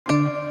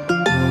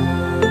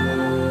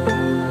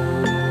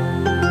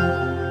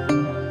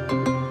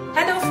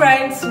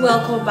friends,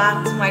 welcome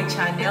back to my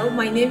channel.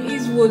 My name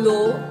is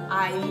Wolo.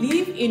 I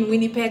live in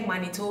Winnipeg,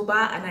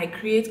 Manitoba, and I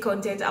create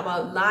content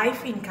about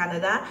life in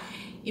Canada,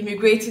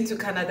 immigrating to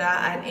Canada,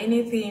 and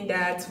anything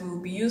that will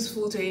be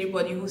useful to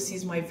anybody who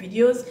sees my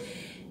videos.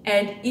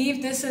 And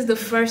if this is the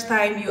first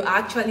time you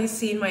actually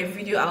seen my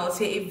video, I'll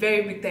say a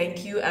very big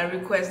thank you and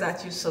request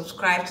that you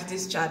subscribe to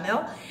this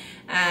channel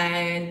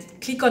and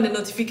click on the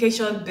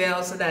notification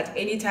bell so that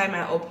anytime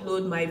I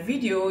upload my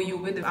video, you'll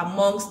be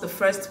amongst the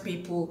first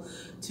people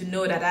to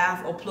know that I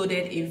have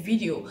uploaded a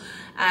video.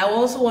 I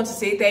also want to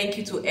say thank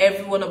you to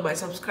every one of my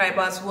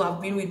subscribers who have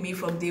been with me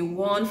from day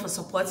one for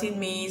supporting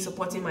me,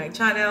 supporting my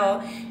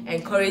channel,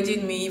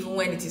 encouraging me even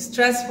when it is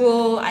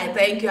stressful. I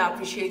thank you, I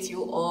appreciate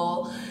you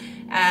all.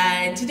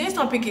 And today's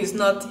topic is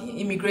not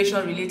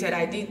immigration related.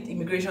 I did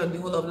immigration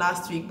the whole of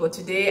last week, but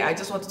today I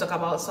just want to talk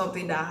about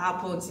something that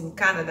happens in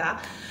Canada.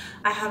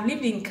 I have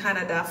lived in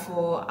Canada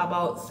for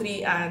about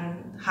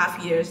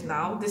 3.5 years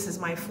now. This is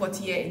my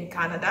 4th year in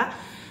Canada,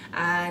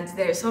 and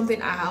there is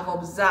something I have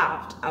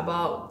observed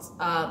about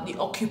the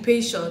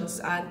occupations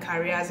and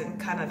careers in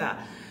Canada.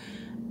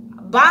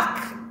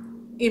 Back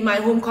in my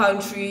home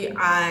country,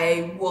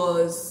 I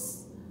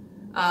was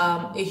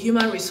a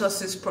human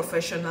resources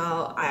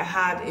professional. I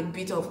had a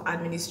bit of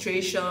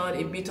administration,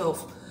 a bit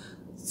of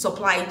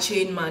supply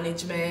chain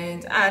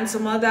management, and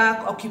some other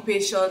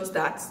occupations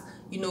that,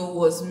 you know,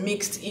 was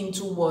mixed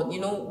into one.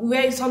 You know,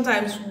 where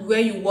sometimes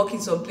where you work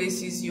in some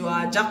places, you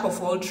are a jack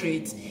of all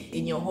trades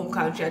in your home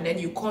country, and then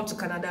you come to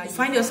Canada, you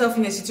find yourself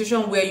in a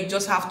situation where you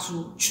just have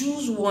to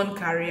choose one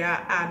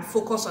career and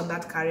focus on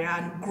that career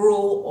and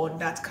grow on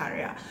that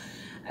career.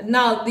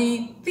 Now,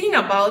 the thing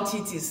about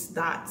it is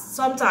that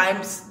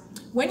sometimes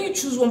when you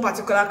choose one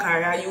particular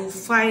career, you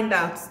find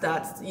out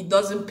that it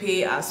doesn't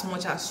pay as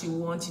much as you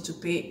want it to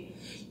pay.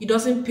 It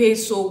doesn't pay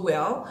so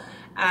well,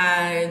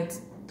 and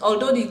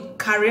although the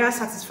career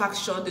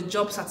satisfaction, the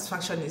job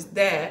satisfaction is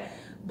there,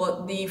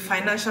 but the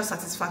financial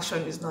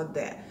satisfaction is not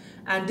there.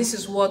 And this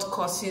is what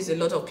causes a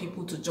lot of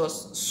people to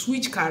just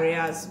switch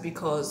careers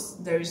because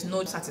there is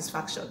no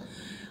satisfaction.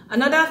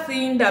 Another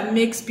thing that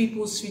makes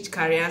people switch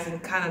careers in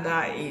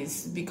Canada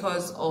is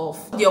because of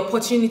the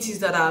opportunities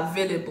that are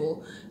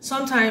available.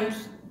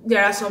 Sometimes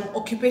there are some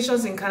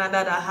occupations in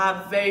Canada that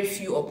have very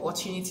few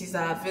opportunities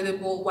that are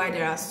available, while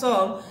there are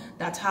some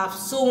that have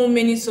so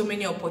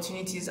many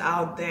opportunities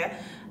out there.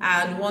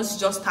 And once you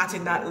just start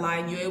in that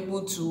line, you're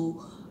able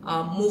to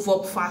move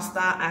up faster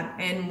and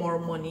earn more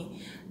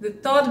money. The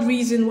third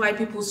reason why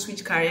people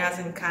switch careers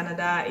in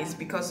Canada is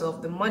because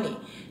of the money.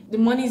 The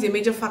money is a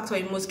major factor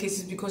in most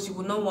cases because you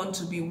will not want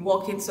to be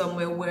working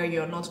somewhere where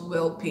you're not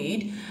well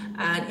paid.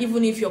 And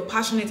even if you're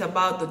passionate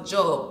about the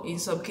job, in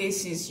some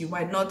cases you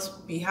might not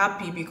be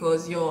happy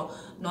because you're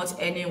not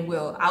earning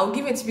well. I'll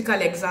give a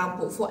typical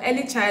example for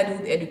early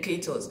childhood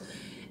educators.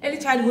 Early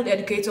childhood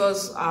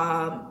educators,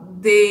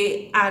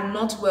 they are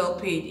not well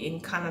paid in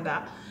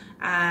Canada.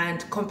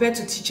 And compared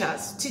to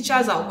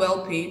teachers are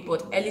well paid,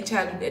 but early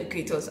childhood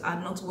educators are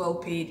not well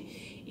paid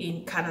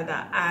in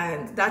Canada.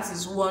 And that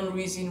is one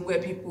reason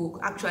where people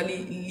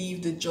actually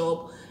leave the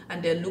job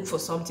and then look for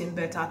something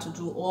better to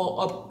do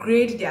or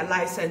upgrade their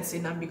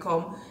licensing and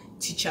become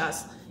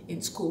teachers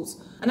in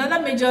schools.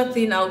 Another major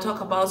thing I'll talk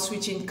about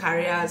switching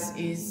careers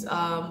is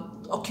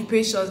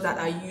occupations that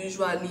are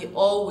usually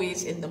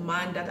always in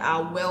demand, that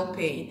are well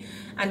paid.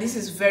 And this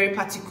is very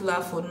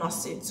particular for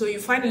nursing. So you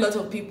find a lot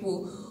of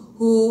people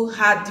who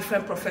had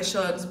different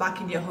professions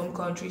back in their home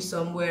country.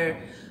 Some were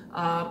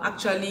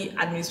actually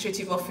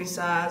administrative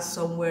officers,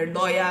 some were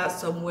lawyers,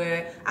 some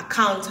were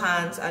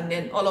accountants, and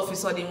then all of a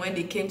sudden when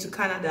they came to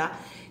Canada,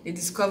 they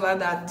discovered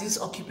that these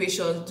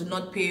occupations do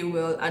not pay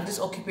well, and these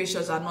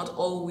occupations are not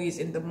always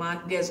in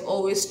demand. There's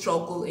always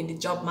struggle in the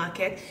job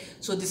market,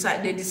 so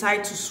they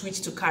decide to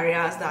switch to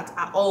careers that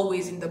are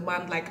always in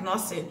demand, like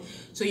nursing.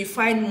 So you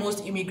find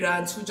most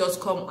immigrants who just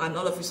come and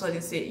all of a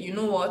sudden say, you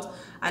know what,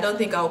 I don't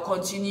think I'll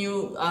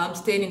continue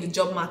staying in the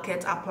job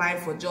market, applying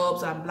for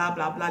jobs and blah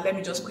blah blah. Let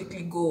me just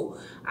quickly go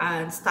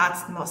and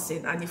start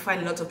nursing. And you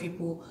find a lot of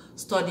people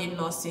studying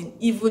nursing,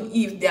 even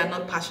if they are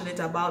not passionate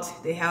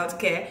about the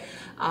healthcare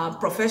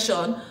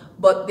profession,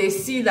 but they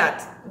see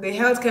that the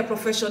healthcare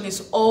profession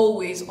is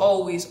always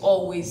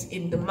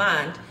in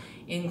demand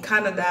in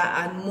Canada,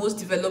 and most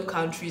developed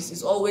countries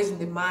is always in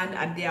demand,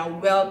 and they are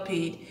well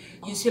paid.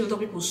 You see a lot of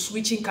people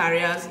switching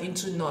careers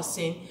into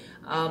nursing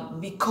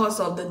because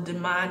of the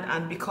demand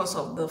and because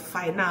of the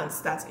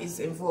finance that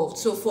is involved.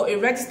 So for a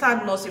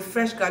registered nurse, a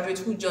fresh graduate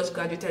who just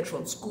graduated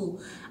from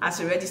school as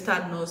a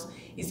registered nurse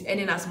is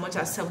earning as much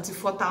as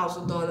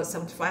 $74,000,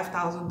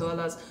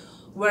 $75,000.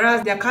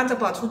 Whereas their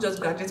counterpart who just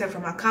graduated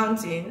from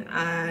accounting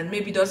and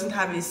maybe doesn't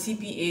have a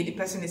CPA, the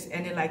person is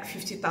earning like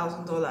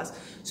 $50,000.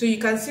 So you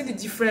can see the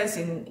difference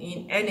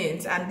in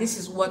earnings, and this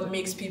is what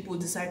makes people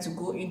decide to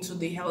go into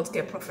the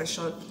healthcare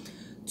profession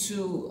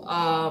to,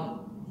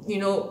 you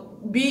know,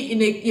 be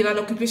in an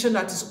occupation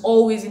that is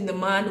always in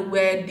demand,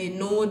 where they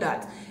know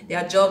that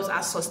their jobs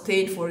are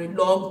sustained for a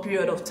long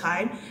period of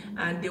time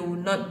and they will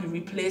not be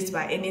replaced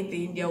by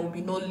anything. There will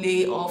be no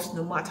layoffs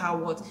no matter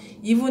what.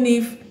 Even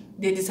if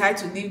they decide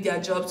to leave their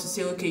job to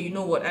say, okay, you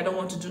know what, I don't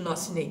want to do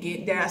nursing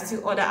again, there are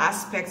still other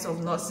aspects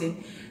of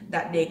nursing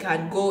that they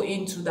can go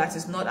into that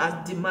is not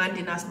as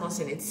demanding as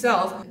nursing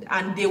itself,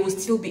 and they will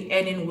still be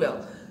earning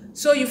well.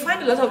 So you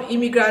find a lot of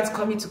immigrants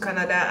coming to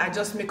Canada and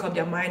just make up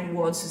their mind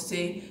once to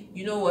say,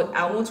 you know what,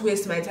 I won't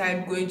waste my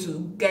time going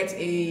to get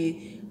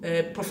a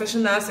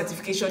professional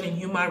certification in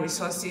human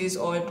resources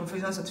or a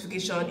professional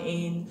certification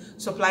in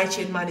supply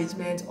chain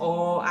management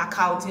or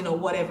accounting or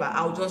whatever.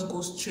 I'll just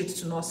go straight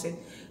to nursing.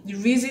 The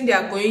reason they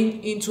are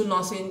going into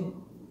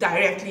nursing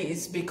directly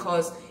is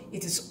because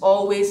it is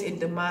always in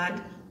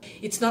demand.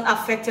 It's not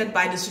affected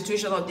by the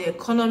situation of the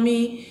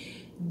economy.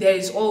 There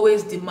is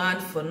always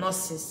demand for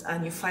nurses,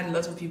 and you find a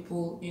lot of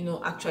people, you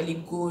know,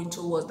 actually going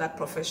towards that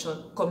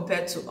profession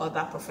compared to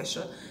other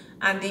professions.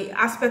 And the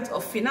aspect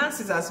of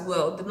finances as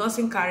well, the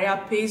nursing career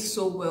pays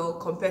so well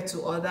compared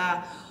to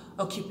other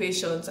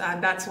occupations,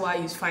 and that's why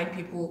you find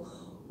people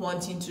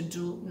wanting to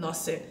do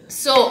nursing.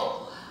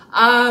 So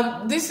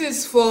this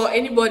is for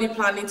anybody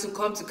planning to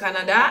come to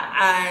Canada,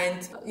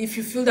 and if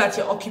you feel that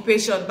your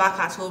occupation back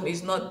at home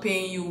is not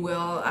paying you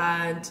well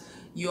and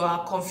you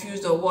are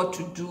confused on what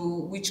to do,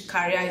 which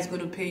career is going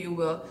to pay you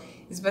well,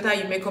 it's better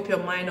you make up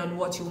your mind on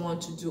what you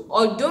want to do.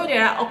 Although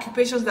there are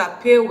occupations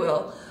that pay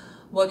well,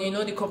 but you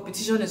know, the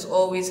competition is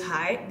always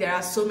high. There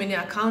are so many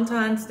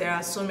accountants, there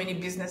are so many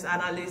business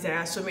analysts, there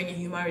are so many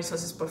human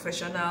resources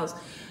professionals,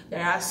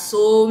 there are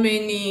so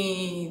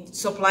many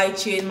supply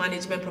chain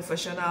management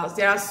professionals.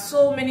 There are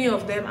so many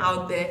of them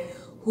out there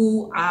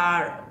who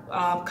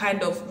are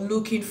kind of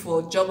looking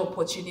for job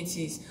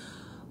opportunities.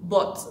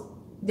 But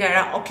there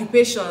are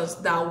occupations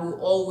that will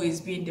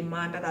always be in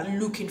demand that are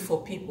looking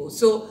for people.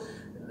 So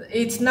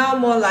it's now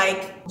more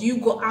like, do you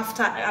go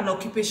after an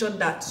occupation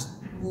that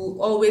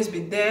will always be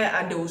there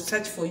and they will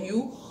search for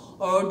you,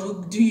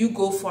 or do you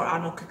go for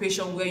an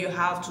occupation where you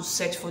have to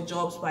search for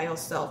jobs by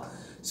yourself?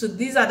 So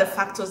these are the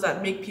factors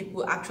that make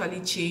people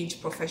actually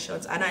change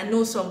professions. And I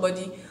know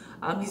somebody,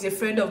 he's a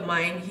friend of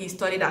mine, he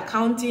studied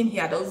accounting, he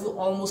had also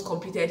almost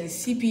completed his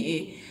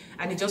CPA,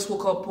 and he just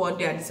woke up one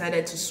day and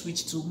decided to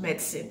switch to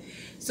medicine.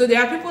 So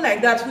there are people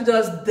like that who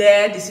just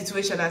dare the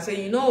situation and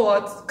say, you know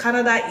what,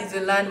 Canada is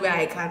a land where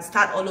I can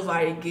start all over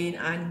again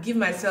and give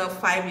myself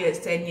 5 years,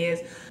 10 years.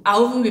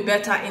 I'll even be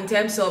better in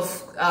terms of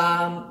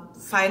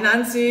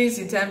finances,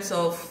 in terms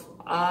of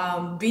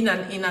being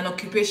in an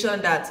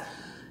occupation that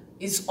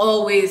is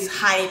always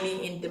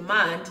highly in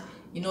demand.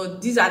 You know,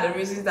 these are the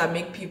reasons that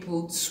make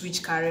people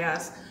switch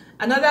careers.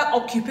 Another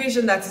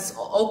occupation that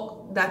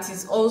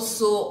is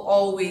also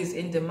always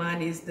in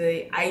demand is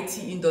the IT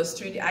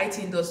industry. The IT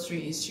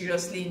industry is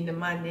seriously in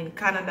demand in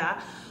Canada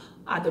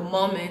at the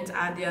moment,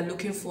 and they are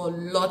looking for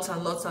lots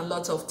and lots and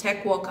lots of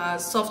tech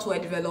workers, software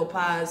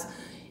developers,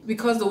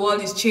 because the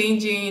world is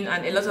changing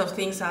and a lot of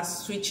things are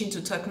switching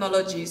to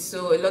technology.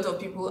 So a lot of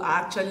people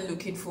are actually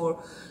looking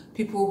for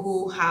people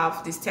who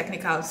have these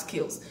technical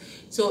skills.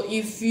 So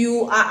if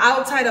you are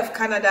outside of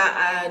Canada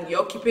and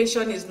your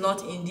occupation is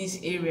not in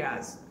these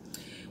areas,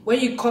 when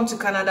you come to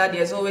Canada,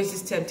 there's always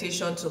this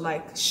temptation to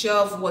like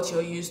shelve what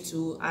you're used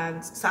to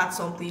and start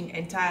something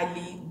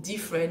entirely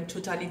different,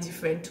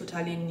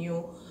 totally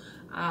new,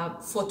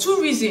 for two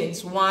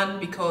reasons. One,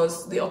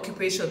 because the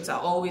occupations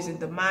are always in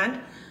demand,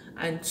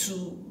 and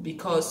two,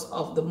 because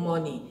of the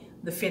money,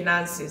 the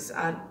finances.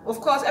 And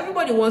of course,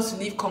 everybody wants to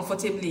live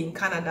comfortably in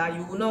Canada.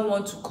 You will not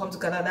want to come to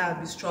Canada and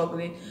be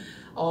struggling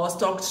or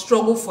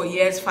struggle for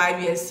years,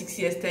 5 years, 6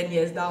 years, 10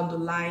 years down the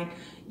line.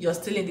 You're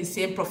still in the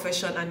same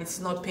profession and it's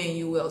not paying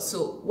you well.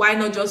 So why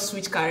not just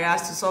switch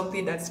careers to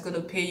something that's going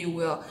to pay you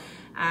well,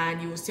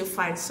 and you will still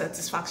find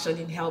satisfaction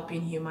in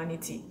helping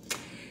humanity.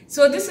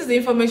 So this is the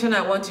information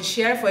I want to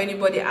share for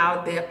anybody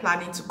out there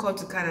planning to come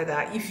to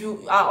Canada. If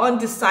you are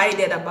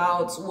undecided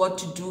about what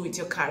to do with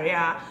your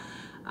career,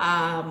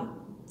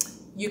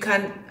 you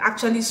can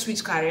actually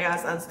switch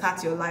careers and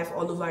start your life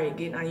all over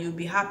again, and you'll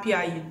be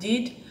happier you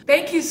did.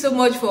 Thank you so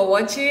much for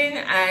watching,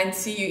 and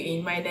see you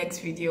in my next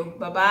video.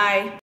 Bye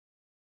bye.